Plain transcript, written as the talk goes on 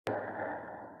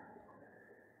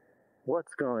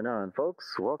What's going on,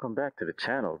 folks? Welcome back to the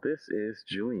channel. This is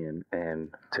Julian, and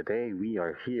today we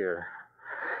are here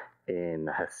in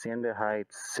Hacienda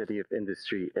Heights City of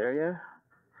Industry area,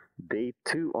 day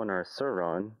 2 on our Sur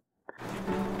Ron.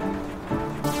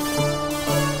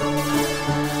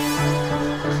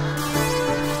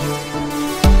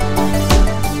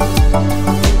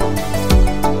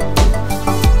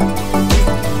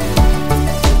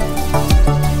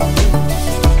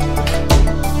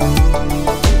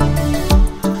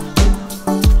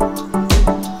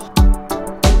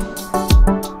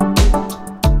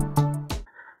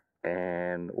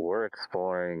 We're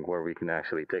exploring where we can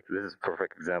actually take this is a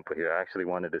perfect example here. I actually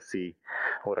wanted to see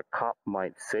what a cop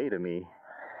might say to me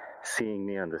seeing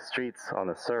me on the streets on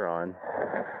the Sur Ron,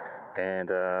 and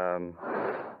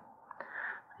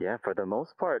yeah, for the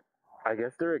most part I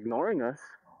guess they're ignoring us.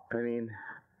 I mean,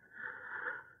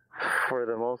 for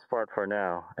the most part for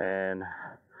now. And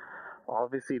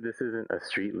obviously this isn't a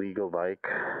street legal bike.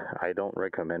 I don't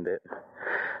recommend it.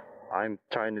 I'm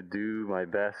trying to do my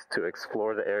best to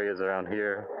explore the areas around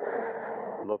here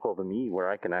local to me where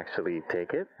I can actually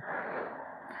take it,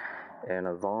 and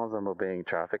as long as I'm obeying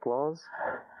traffic laws,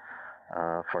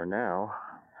 for now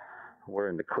we're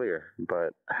in the clear.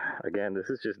 But again, this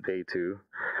is just day 2.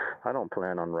 I don't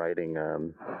plan on riding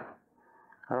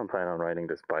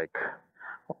this bike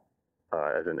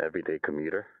as an everyday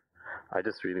commuter. I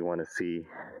just really want to see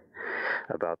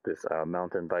about this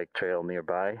mountain bike trail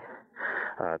nearby,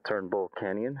 Turnbull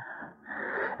Canyon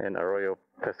and Arroyo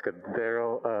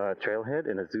Pescadero trailhead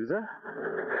in Azusa.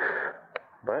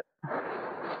 But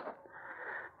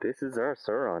this is our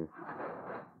Sur Ron.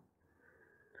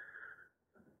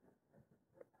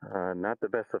 Not the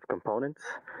best of components.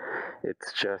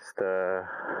 It's just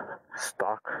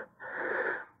stock,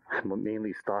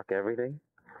 mainly stock everything.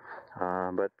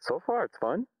 But so far it's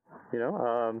fun. You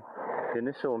know,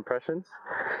 initial impressions.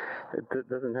 It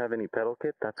doesn't have any pedal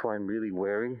kit. That's why I'm really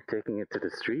wary taking it to the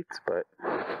streets. But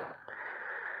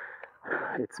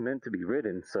it's meant to be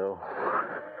ridden, so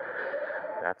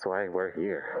that's why we're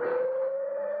here.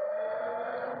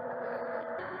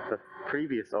 The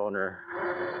previous owner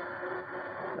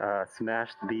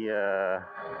smashed the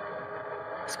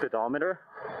speedometer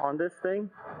on this thing,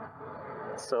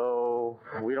 so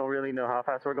we don't really know how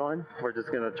fast we're going. We're just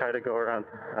gonna try to go around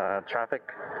traffic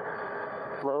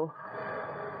flow.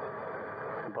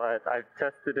 But I've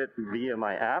tested it via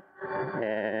my app,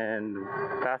 and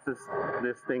fastest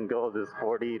this thing goes is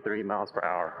 43 miles per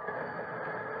hour.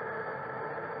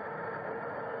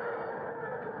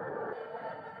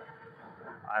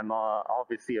 I'm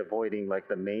obviously avoiding like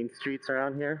the main streets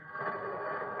around here,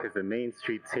 because the main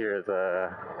streets here is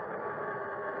a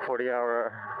 40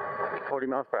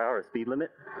 miles per hour speed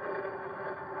limit.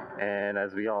 And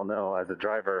as we all know, as a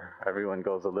driver, everyone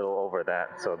goes a little over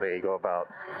that, so they go about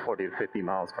 40 to 50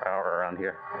 miles per hour around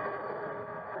here.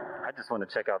 I just want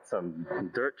to check out some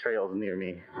dirt trails near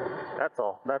me. That's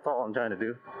all I'm trying to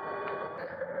do.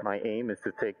 My aim is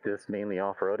to take this mainly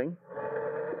off-roading.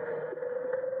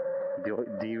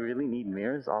 Do you really need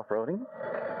mirrors off-roading?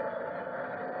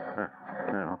 I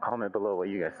don't know, comment below what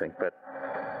you guys think, but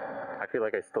I feel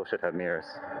like I still should have mirrors,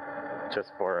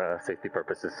 just for safety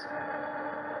purposes.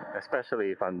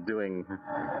 Especially if I'm doing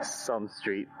some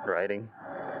street riding,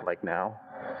 like now.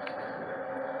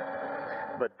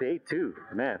 But day 2,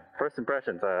 man, first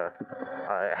impressions,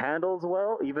 handles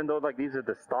well, even though like these are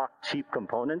the stock cheap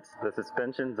components. The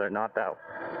suspensions are not that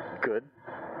good.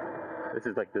 This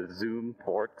is like the Zoom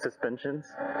Port suspensions,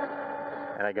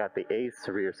 and I got the Ace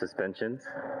rear suspensions,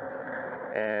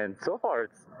 and so far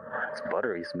it's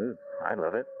buttery smooth. I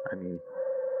love it. I mean,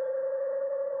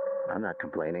 I'm not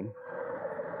complaining.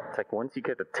 It's like once you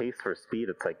get the taste for speed,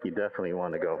 it's like you definitely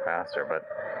want to go faster. But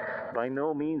by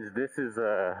no means this is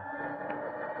a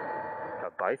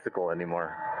bicycle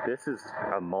anymore. This is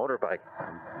a motorbike,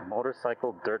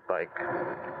 motorcycle dirt bike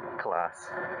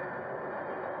class.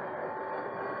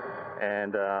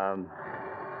 And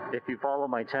if you follow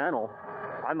my channel,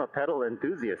 I'm a pedal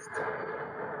enthusiast.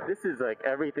 This is like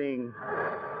everything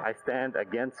I stand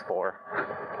against for.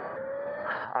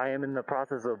 I am in the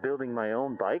process of building my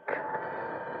own bike.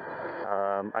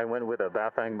 I went with a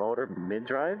bafang motor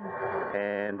middrive,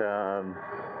 and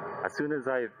as soon as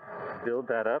I build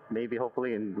that up, maybe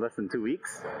hopefully in less than 2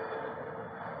 weeks,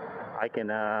 I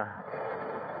can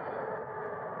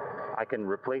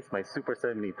replace my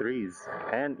Super73s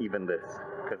and even this,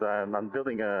 because I'm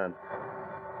building a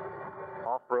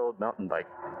off-road mountain bike,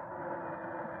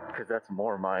 because that's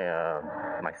more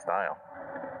my style.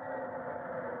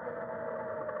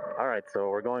 Alright, so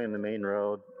we're going on the main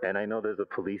road, and I know there's a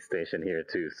police station here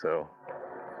too, so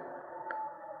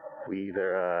We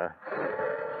either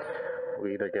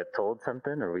get told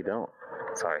something or we don't.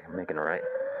 Sorry, I'm making a right.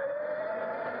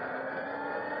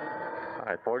 All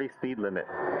right, 40 speed limit.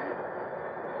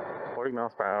 40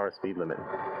 miles per hour speed limit.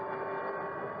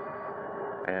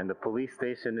 And the police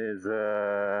station is,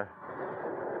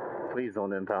 please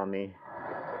don't impound me.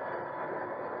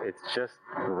 It's just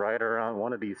right around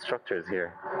one of these structures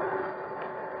here.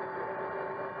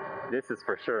 This is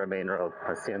for sure a main road,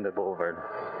 Hacienda Boulevard.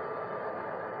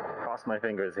 Cross my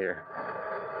fingers here.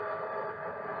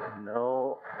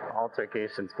 No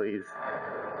altercations, please.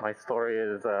 My story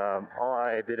is, oh,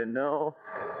 I didn't know.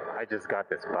 I just got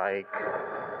this bike.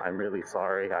 I'm really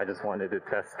sorry. I just wanted to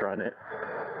test run it.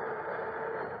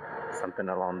 Something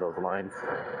along those lines.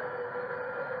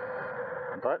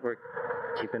 But we're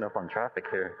keeping up on traffic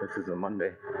here. This is a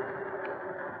Monday.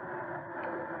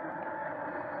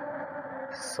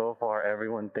 So far,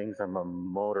 everyone thinks I'm a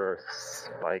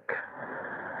motorbike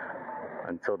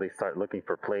until they start looking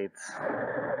for plates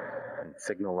and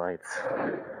signal lights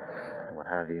and what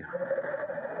have you.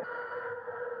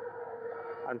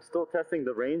 I'm still testing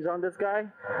the range on this guy,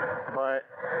 but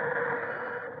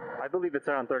I believe it's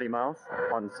around 30 miles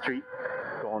on the street,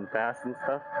 going fast and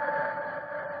stuff.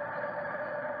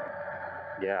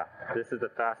 Yeah, this is the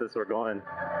fastest we're going.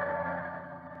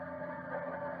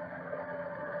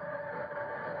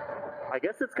 I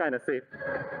guess it's kind of safe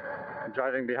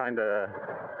driving behind a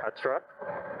truck.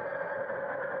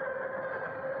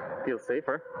 Feels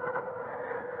safer.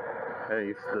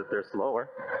 They're slower.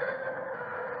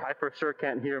 I for sure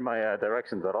can't hear my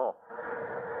directions at all,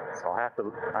 so I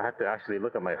have to actually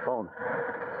look at my phone.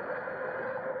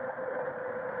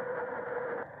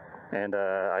 And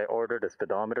I ordered a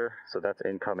speedometer, so that's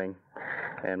incoming.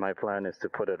 And my plan is to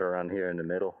put it around here in the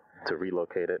middle to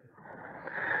relocate it.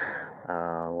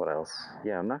 What else?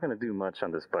 Yeah, I'm not going to do much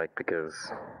on this bike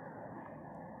because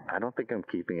I don't think I'm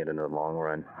keeping it in the long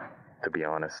run, to be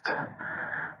honest.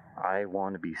 I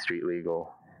want to be street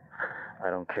legal. I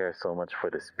don't care so much for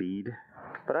the speed,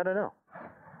 but I don't know.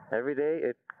 Every day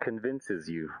it convinces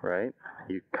you, right?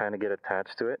 You kind of get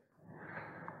attached to it.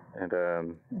 And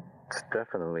it's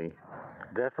definitely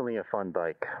a fun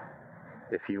bike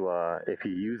if you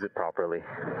use it properly.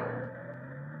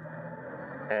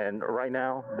 And right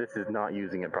now, this is not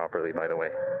using it properly, by the way.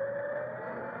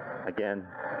 Again,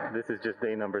 this is just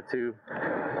day number 2,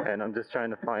 and I'm just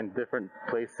trying to find different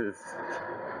places,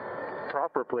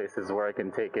 proper places where I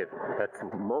can take it that's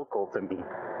local to me.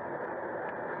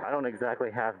 I don't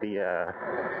exactly have the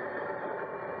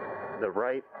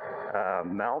right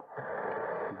mount,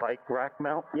 bike rack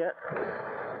mount yet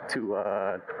to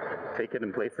take it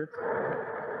in places,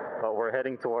 but we're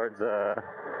heading towards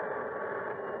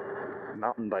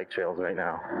mountain bike trails right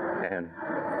now, and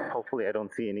hopefully I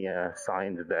don't see any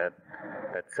signs that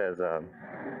says that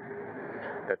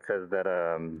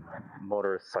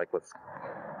motorcyclists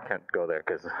can't go there,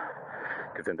 because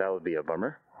then that would be a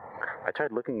bummer. I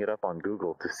tried looking it up on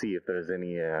Google to see if there's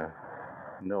any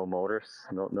no motor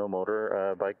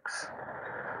bikes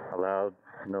allowed,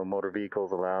 no motor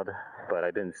vehicles allowed, but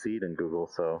I didn't see it in Google,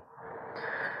 so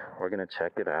we're gonna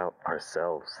check it out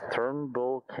ourselves.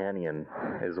 Turnbull Canyon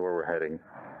is where we're heading.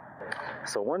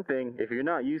 So one thing, if you're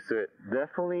not used to it,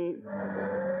 definitely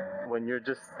when you're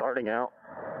just starting out,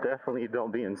 definitely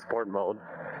don't be in sport mode,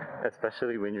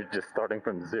 especially when you're just starting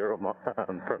from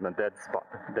from a dead stop,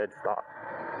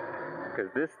 because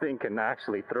this thing can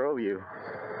actually throw you,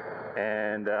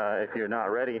 and if you're not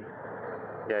ready,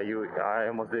 yeah, I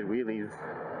almost did wheelies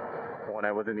when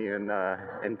I wasn't even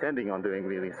intending on doing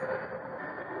wheelies.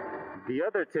 The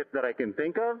other tip that I can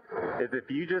think of is if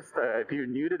you're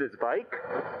new to this bike,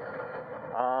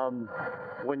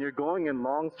 when you're going in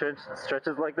long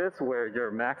stretches like this where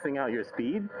you're maxing out your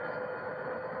speed,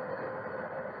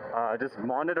 just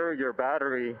monitor your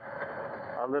battery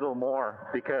a little more,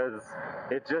 because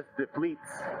it just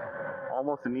depletes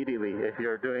almost immediately if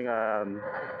you're doing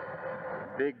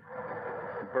big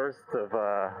bursts of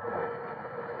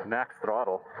max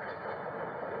throttle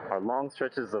or long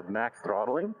stretches of max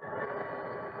throttling.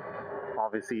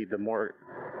 Obviously, the more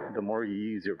you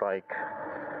use your bike,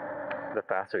 the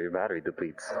faster your battery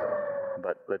depletes.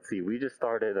 But let's see, we just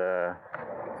started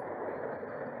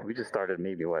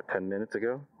maybe 10 minutes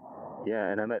ago? Yeah,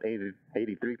 and I'm at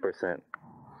 83%.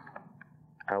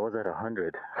 I was at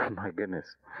 100. My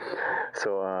goodness.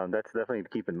 So that's definitely to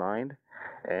keep in mind.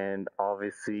 And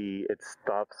obviously, it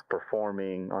stops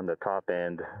performing on the top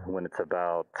end when it's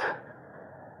about,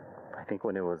 I think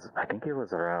it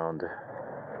was around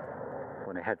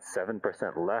when it had 7%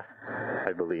 left,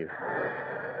 I believe.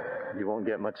 You won't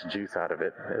get much juice out of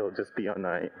it. It'll just be on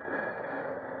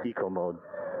eco mode.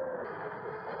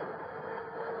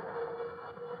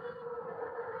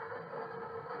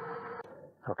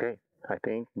 Okay, I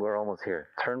think we're almost here.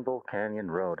 Turnbull Canyon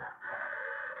Road.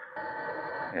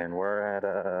 And we're at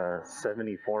a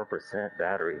 74%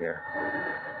 battery here.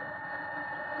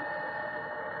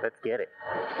 Let's get it.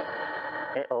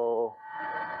 Uh-oh.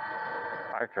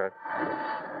 Fire truck.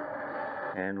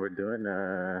 And we're doing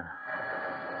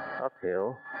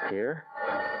uphill here.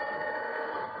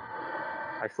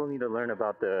 I still need to learn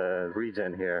about the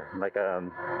regen here. Like,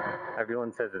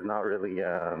 everyone says it's not really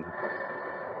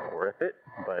worth it,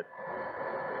 but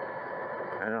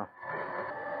I don't know.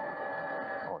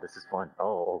 Oh, this is fun.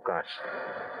 Oh gosh,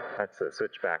 that's a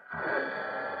switchback.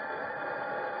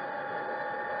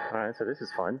 All right, so this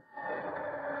is fun.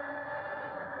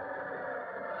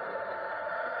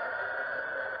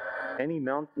 Any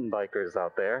mountain bikers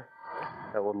out there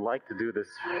that would like to do this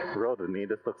road with me,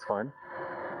 this looks fun,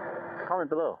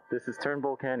 comment below. This is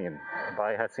Turnbull Canyon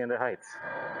by Hacienda Heights.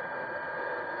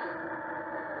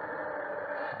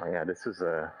 Oh yeah, this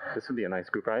would be a nice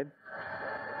group ride.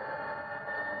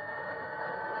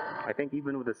 I think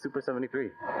even with the Super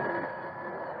 73,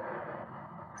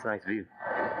 it's a nice view.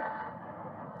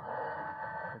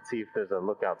 Let's see if there's a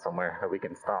lookout somewhere that we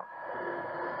can stop.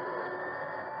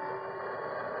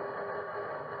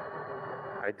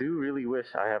 I do really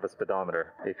wish I have a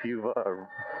speedometer. If you've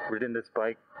ridden this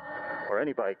bike or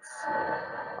any bikes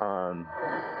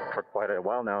for quite a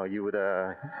while now, you would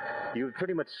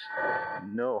pretty much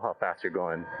know how fast you're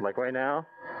going. Like right now,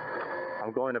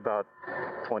 I'm going about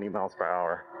 20 miles per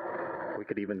hour. We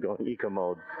could even go in eco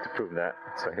mode to prove that.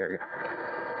 So here you go.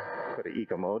 Go to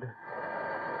eco mode.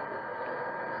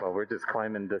 Well, we're just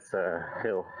climbing this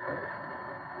hill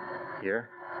here.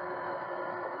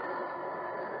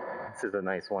 This is a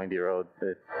nice windy road.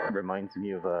 It reminds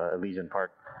me of Elysian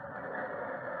Park.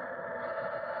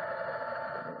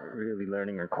 Really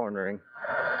learning or cornering.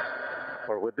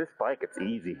 Or with this bike, it's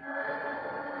easy.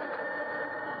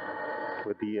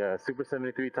 With the Super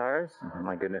 73 tires,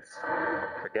 my goodness,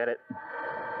 forget it.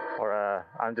 Or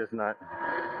I'm just not,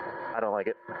 I don't like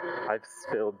it. I've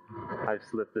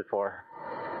slipped before.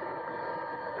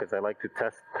 Because I like to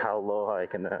test how low I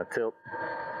can tilt.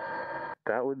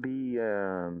 That would be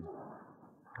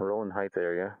Rolling Heights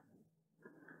area.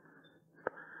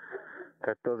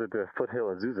 Those are the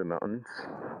foothill Azusa Mountains.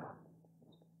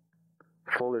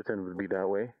 Fullerton would be that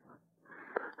way.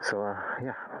 So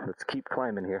yeah, let's keep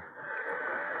climbing here.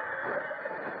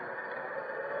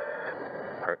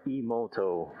 Our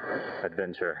E-Moto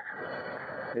adventure.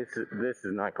 This is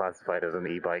not classified as an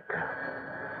e-bike.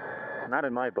 Not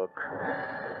in my book.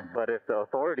 But if the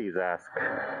authorities ask,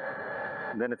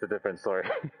 then it's a different story.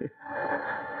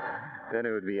 Then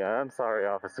it would be, I'm sorry,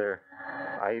 officer.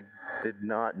 I did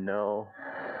not know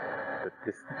that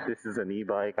this is an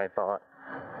e-bike, I thought.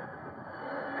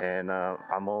 And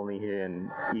I'm only here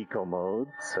in eco mode,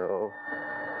 so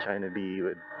trying to be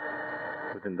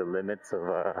within the limits of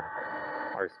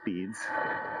our speeds.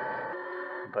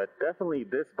 But definitely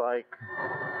this bike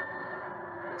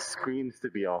screams to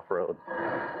be off-road.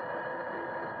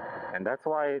 And that's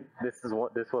why this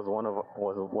was one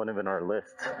of in our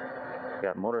list. We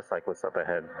got motorcyclists up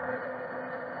ahead.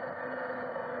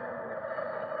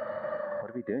 What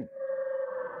are we doing?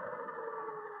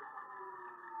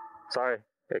 Sorry.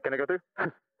 Hey, can I go through?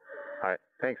 Alright,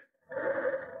 thanks.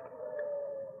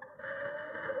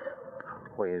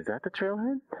 Wait, is that the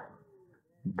trailhead?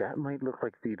 That might look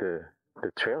like the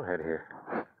trailhead here.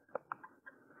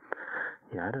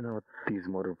 Yeah, I don't know what these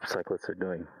motorcyclists are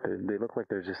doing. They look like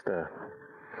they're just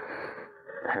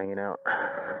hanging out,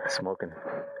 smoking.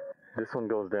 This one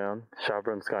goes down,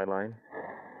 Chevron Skyline.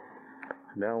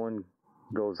 That one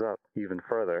goes up even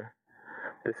further.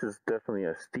 This is definitely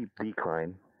a steep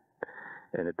decline.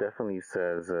 And it definitely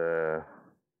says,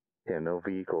 yeah, no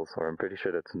vehicles, or I'm pretty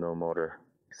sure that's no motor.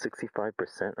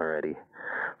 65% already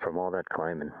from all that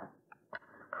climbing.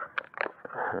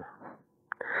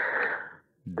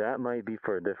 That might be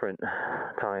for a different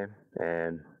time,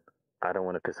 and I don't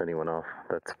want to piss anyone off.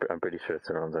 I'm pretty sure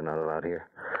surrounds are not allowed here.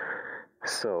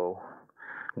 So,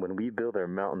 when we build our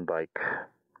mountain bike,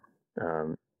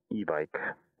 e-bike,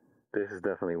 this is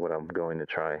definitely what I'm going to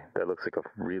try. That looks like a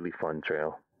really fun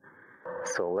trail.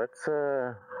 So let's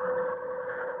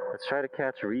try to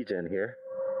catch regen here.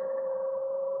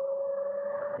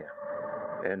 Yeah,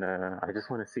 and I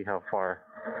just want to see how far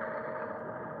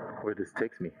where this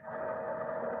takes me.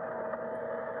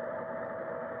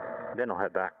 Then I'll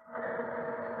head back.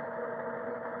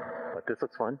 But this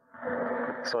looks fun.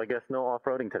 So I guess no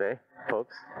off-roading today,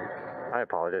 folks. I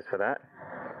apologize for that.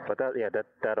 But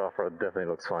that off-road definitely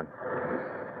looks fun.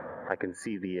 I can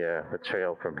see the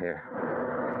trail from here.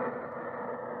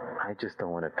 I just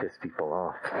don't want to piss people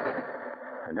off.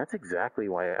 And that's exactly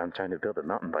why I'm trying to build a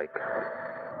mountain bike.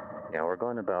 Yeah, we're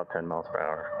going about 10 miles per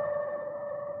hour.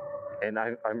 And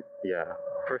I'm yeah,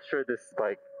 for sure this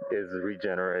bike is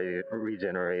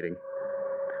regenerating.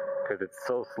 Because it's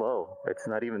so slow. It's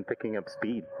not even picking up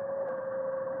speed.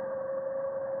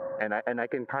 And I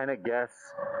can kind of guess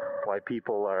why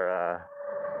people are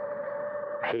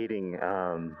hating.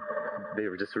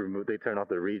 They turn off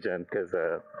the regen because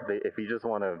if you just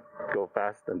want to go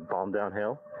fast and bomb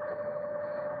downhill,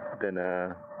 then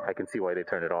I can see why they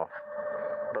turn it off.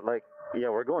 But like, yeah,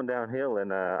 we're going downhill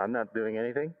and I'm not doing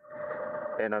anything,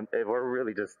 and we're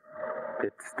really just,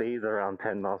 it stays around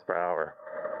 10 miles per hour.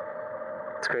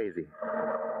 It's crazy.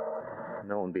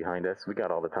 No one behind us. We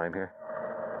got all the time here.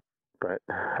 But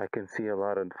I can see a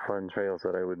lot of fun trails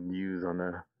that I would use on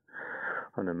a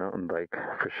mountain bike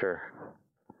for sure.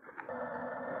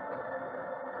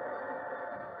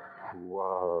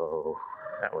 Whoa,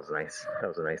 that was nice. That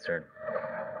was a nice turn.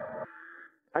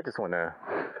 I just want to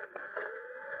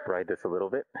ride this a little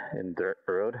bit in dirt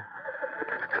road.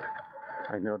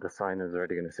 I know the sign is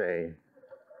already going to say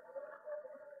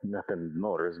nothing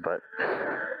motors, but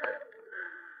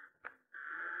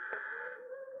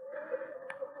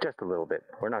just a little bit.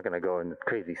 We're not going to go in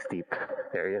crazy steep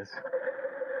areas.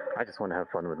 I just want to have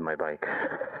fun with my bike.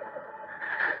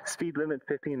 Speed limit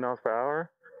 15 miles per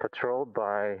hour. Patrolled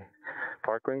by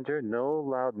park ranger. No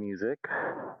loud music.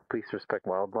 Please respect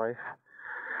wildlife.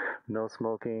 No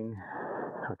smoking.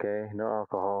 Okay, no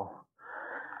alcohol.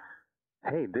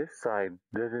 Hey, this side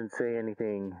doesn't say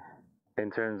anything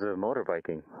in terms of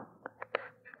motorbiking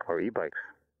or e-bikes.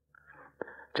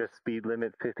 Just speed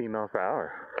limit 15 miles per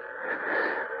hour.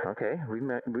 Okay, we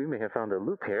may have found a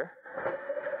loop here.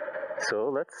 So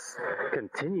let's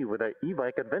continue with our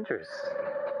e-bike adventures.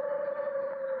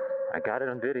 I got it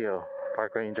on video,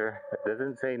 park ranger. It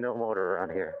doesn't say no motor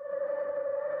around here.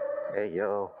 Hey,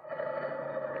 yo.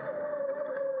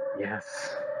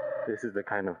 Yes, this is the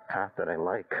kind of path that I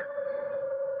like.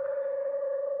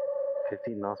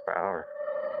 15 miles per hour.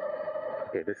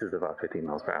 Okay, this is about 15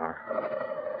 miles per hour.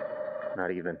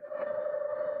 Not even.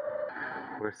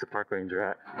 Where's the park ranger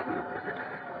at?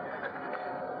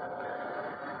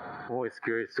 I'm always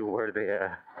curious to where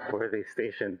they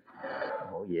station.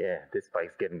 Oh yeah, this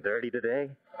bike's getting dirty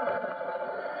today.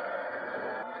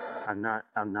 I'm not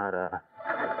a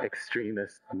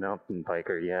extremist mountain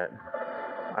biker yet.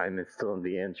 I'm still in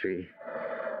the entry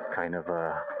kind of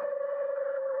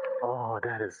oh,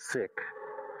 that is sick.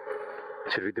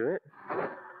 Should we do it?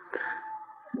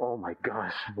 Oh my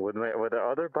gosh, with the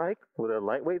other bike, with the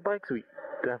lightweight bikes, we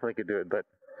definitely could do it, but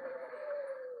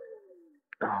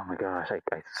oh my gosh, I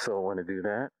so want to do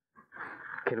that.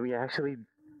 Can we actually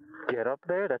get up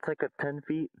there? That's like a 10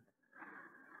 feet.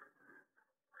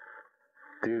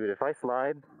 Dude, if I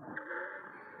slide,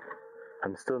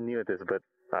 I'm still new at this, but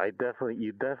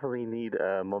you definitely need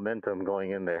momentum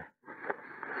going in there.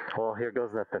 Well, here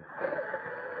goes nothing.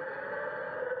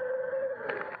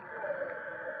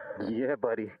 Yeah,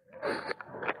 buddy.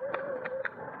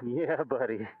 Yeah,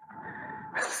 buddy.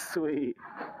 Sweet.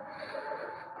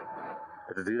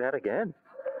 Let's do that again.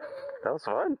 That was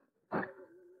fun.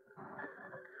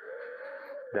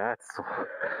 That's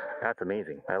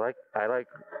amazing. I like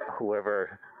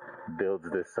whoever builds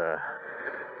this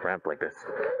ramp like this.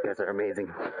 You guys are amazing.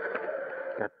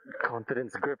 Got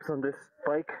confidence grips on this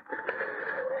bike.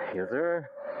 Yes, sir.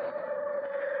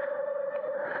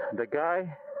 The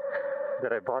guy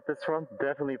that I bought this from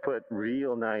definitely put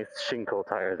real nice Shinko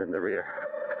tires in the rear,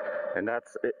 and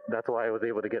that's why I was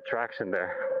able to get traction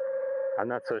there. I'm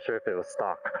not so sure if it was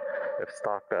stock. If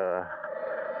stock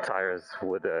tires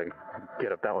would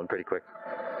get up that one pretty quick,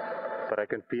 but I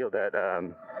can feel that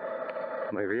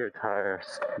my rear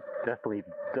tires definitely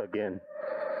dug in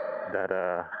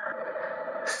that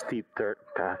steep dirt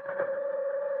path.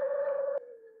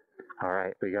 All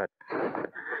right, we got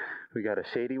a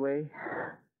shady way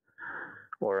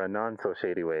or a non so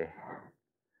shady way.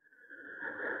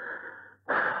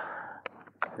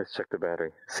 Let's check the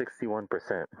battery.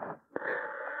 61%.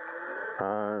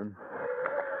 I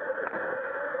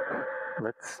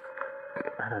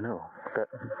don't know.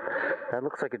 That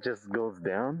looks like it just goes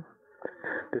down.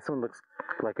 This one looks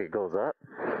like it goes up.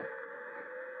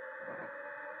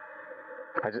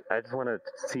 I just want to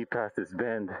see past this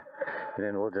bend, and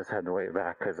then we'll just head the way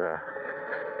back, because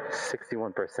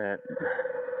 61%,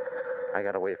 I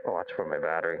gotta watch for my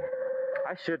battery.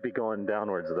 I should be going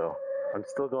downwards though. I'm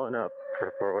still going up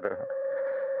for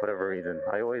whatever reason.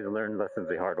 I always learn lessons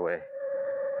the hard way.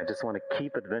 I just want to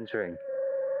keep adventuring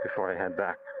before I head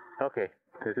back. Okay,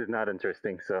 this is not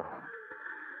interesting, so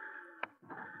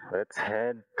let's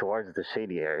head towards the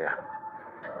shady area.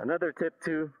 Another tip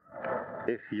too,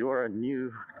 if you're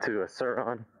new to a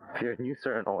Surron, if you're a new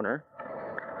Surron owner,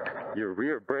 your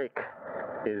rear brake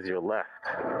is your left.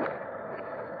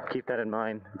 Keep that in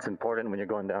mind. It's important when you're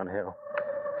going downhill.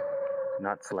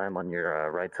 Not slam on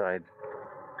your right side.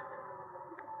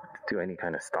 Do any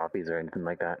kind of stoppies or anything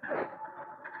like that.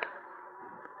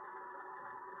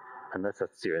 Unless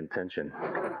that's your intention.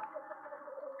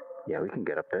 Yeah, we can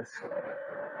get up this.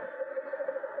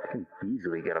 I can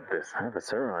easily get up this. I have a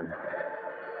Surron.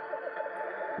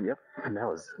 Yep, and that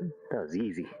was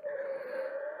easy.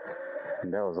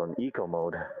 And that was on eco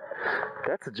mode.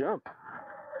 That's a jump.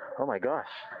 Oh my gosh,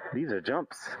 these are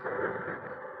jumps.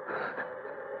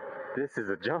 This is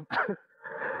a jump.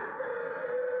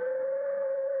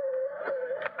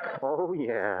 Oh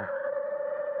yeah.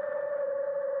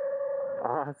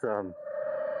 Awesome.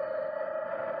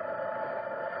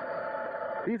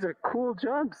 These are cool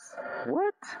jumps.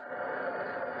 What?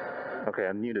 Okay,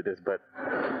 I'm new to this, but...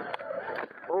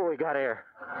 Oh, we got air.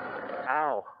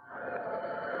 Ow.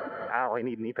 Ow, I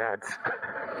need knee pads.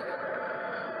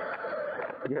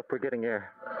 Yep, we're getting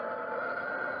air.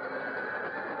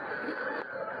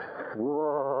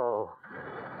 Whoa.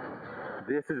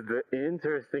 This is the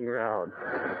interesting route.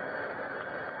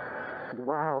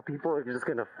 Wow, people are just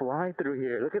gonna fly through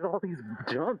here. Look at all these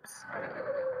jumps.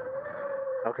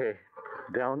 Okay,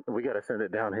 down. We gotta send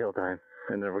it downhill time,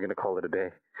 and then we're gonna call it a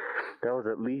day. That was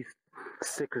at least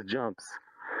 6 jumps.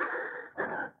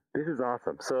 This is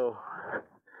awesome. So,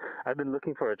 I've been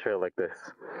looking for a trail like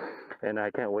this, and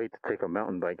I can't wait to take a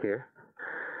mountain bike here.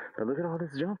 But look at all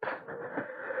this jump.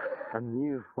 I'm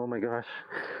new. Oh my gosh.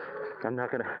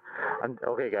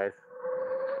 Okay, guys.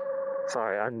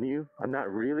 Sorry, I'm new. I'm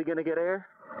not really gonna get air,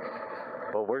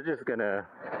 but we're just gonna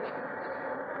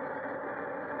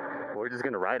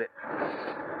ride it.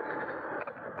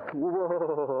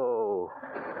 Whoa!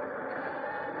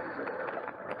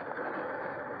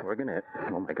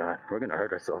 Oh my god, we're gonna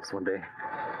hurt ourselves one day.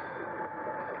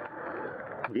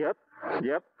 Yep.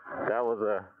 That was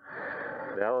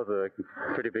a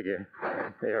pretty big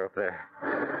air up there.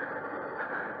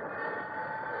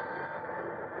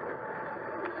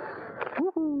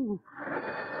 Woohoo!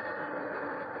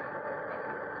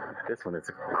 This one is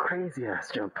a crazy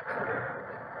ass jump.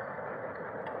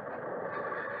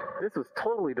 This was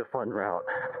totally the fun route.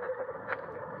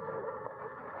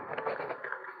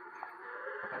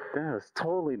 That was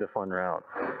totally the fun route.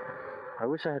 I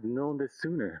wish I had known this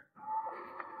sooner.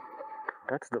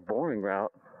 That's the boring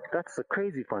route. That's the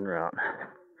crazy fun route.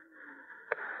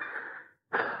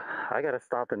 I gotta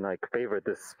stop and like favorite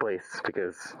this place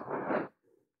because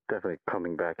definitely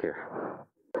coming back here.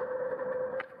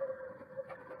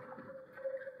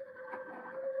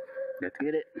 Let's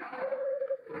get it.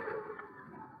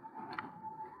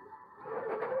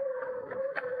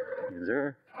 Yes,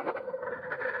 sir.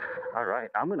 All right,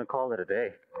 I'm gonna call it a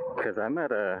day because I'm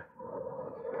at a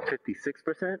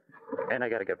 56% and I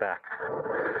gotta get back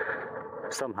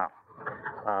somehow.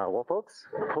 Well, folks,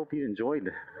 hope you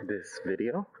enjoyed this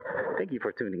video. Thank you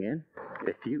for tuning in.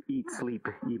 If you eat, sleep,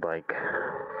 e-bike,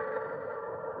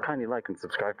 kindly like and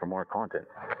subscribe for more content.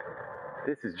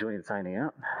 This is Julian signing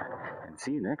out, and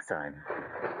see you next time.